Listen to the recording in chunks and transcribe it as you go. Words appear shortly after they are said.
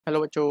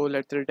Hello बच्चों,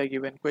 let's read a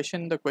given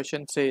question. The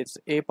question says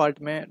A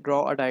part में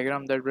draw a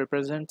diagram that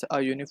represents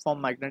a uniform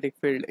magnetic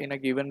field in a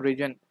given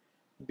region.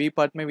 B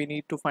part में we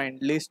need to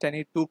find list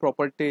any two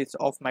properties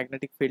of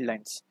magnetic field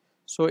lines.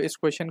 So इस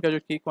question का जो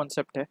key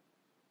concept है,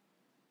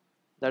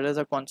 that is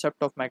a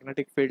concept of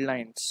magnetic field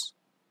lines.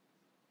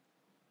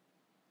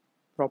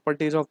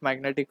 Properties of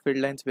magnetic field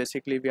lines,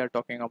 basically we are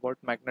talking about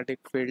magnetic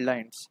field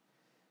lines.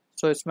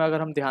 So इसमें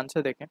अगर हम ध्यान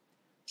से देखें,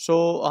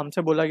 so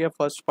हमसे बोला गया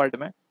फर्स्ट पार्ट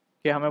में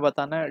कि हमें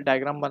बताना है,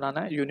 डायग्राम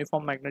बनाना है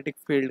यूनिफॉर्म मैग्नेटिक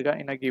फील्ड का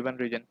इन a given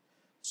reason.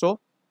 So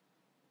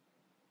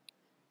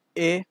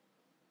A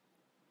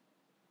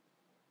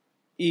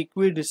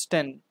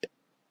equidistant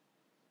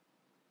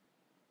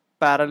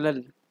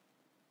parallel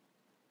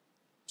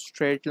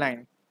straight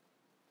line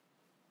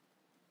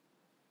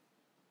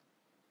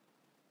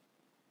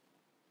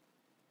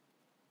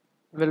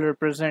will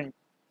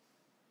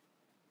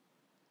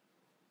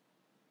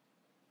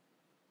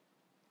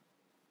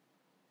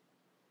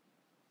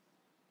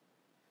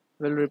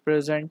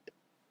represent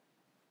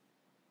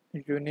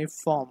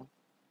uniform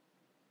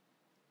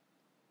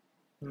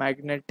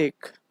magnetic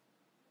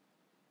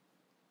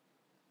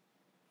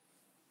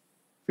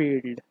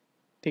field.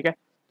 ठीक है,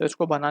 तो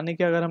इसको बनाने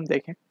की अगर हम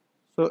देखें,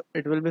 so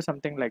it will be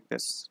something like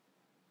this.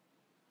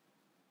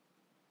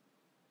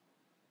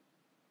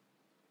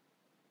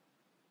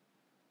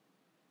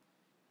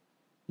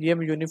 ये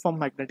यूनिफॉर्म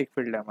मैग्नेटिक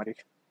फील्ड है हमारी,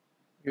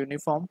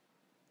 यूनिफॉर्म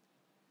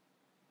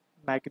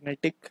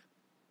मैग्नेटिक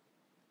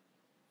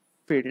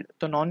फील्ड.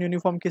 तो नॉन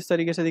यूनिफॉर्म किस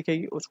तरीके से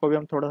दिखेगी उसको भी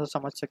हम थोड़ा सा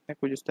समझ सकते हैं.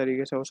 कुछ इस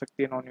तरीके से हो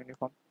सकती है नॉन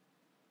यूनिफॉर्म.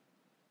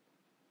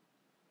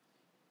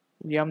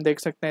 ये हम देख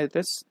सकते हैं, it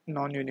is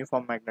non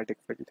uniform magnetic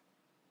field.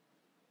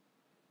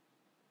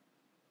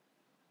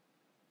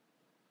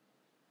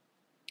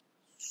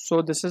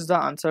 So this is the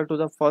answer to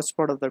the first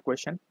part of the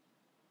question.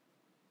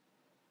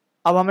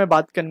 अब हमें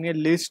बात करनी है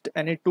लिस्ट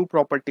एनी टू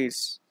प्रॉपर्टीज.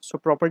 सो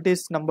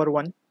properties number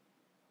 1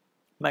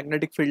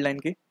 magnetic field line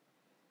की,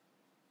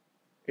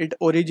 it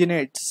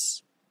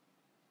originates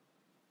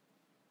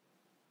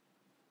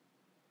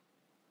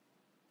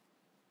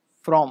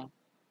from.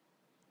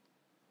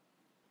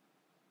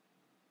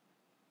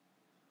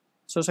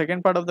 So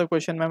second part of the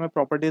question में हमें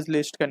properties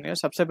list करनी है.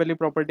 सबसे पहली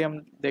प्रॉपर्टी हम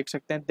देख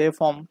सकते हैं, दे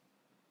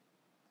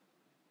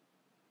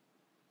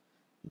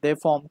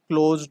फॉर्म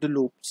क्लोज्ड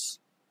लूप्स.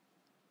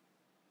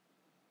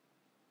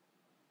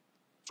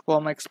 इसको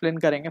हम एक्सप्लेन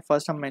करेंगे.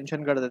 फर्स्ट हम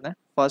मेंशन कर देते हैं.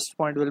 First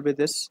point will be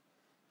this.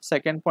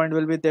 Second point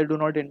will be they do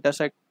not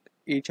intersect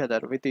each other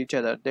with each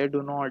other. They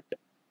do not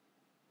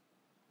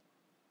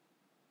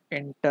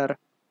intersect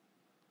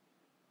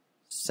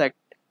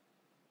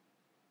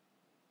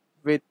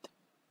with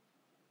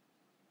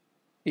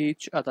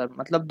each other.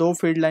 मतलब दो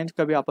field lines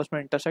कभी आपस में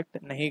इंटरसेक्ट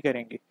नहीं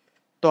करेंगी.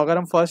 तो अगर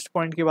हम फर्स्ट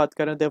पॉइंट की बात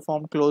करें, दे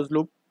फॉर्म क्लोज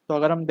लूप, तो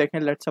अगर हम देखें,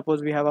 let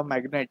suppose we have a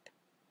magnet,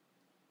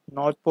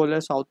 north pole है,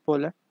 साउथ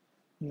पोल है.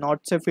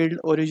 नॉर्थ से फील्ड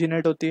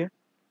ओरिजिनेट होती है,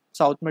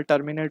 साउथ में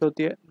टर्मिनेट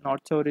होती है.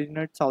 नॉर्थ से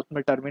ओरिजिनेट, साउथ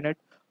में टर्मिनेट,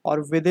 और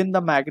with in the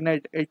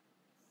magnet it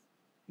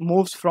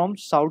moves from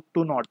south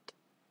to north.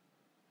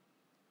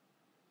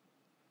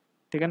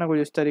 ठीक है ना, कुछ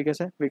इस तरीके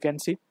से वी कैन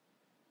सी.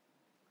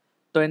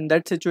 तो in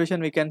that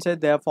situation we can say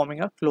they are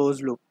forming a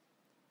close loop.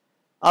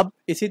 अब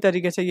इसी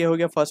तरीके से ये हो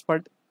गया फर्स्ट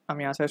पार्ट.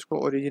 हम यहाँ से इसको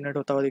ओरिजिनेट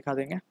होता हुआ दिखा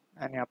देंगे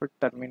एंड यहाँ पर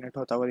टर्मिनेट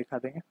होता हुआ दिखा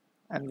देंगे.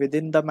 And with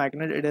in the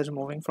magnet it is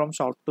moving from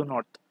south to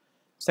north.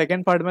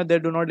 Second part में they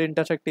do not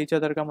intersect each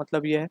other का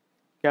मतलब ये है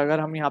कि अगर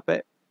हम यहाँ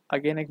पे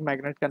अगेन एक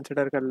मैग्नेट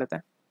कंसिडर कर लेते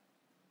हैं,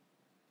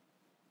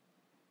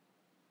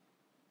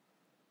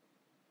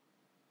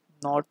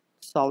 नॉर्थ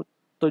साउथ,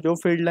 तो जो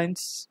फील्ड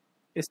लाइंस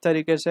इस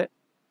तरीके से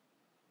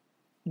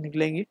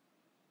निकलेंगी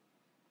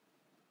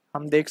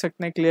हम देख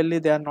सकते हैं clearly,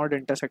 they are not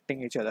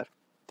intersecting each other.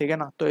 ठीक है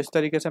ना, तो इस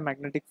तरीके से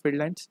magnetic field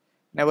lines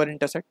never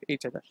intersect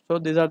each other. So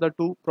these are the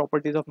two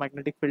properties of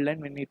magnetic field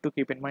line we need to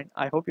keep in mind.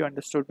 I hope you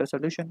understood the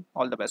solution.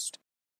 All the best.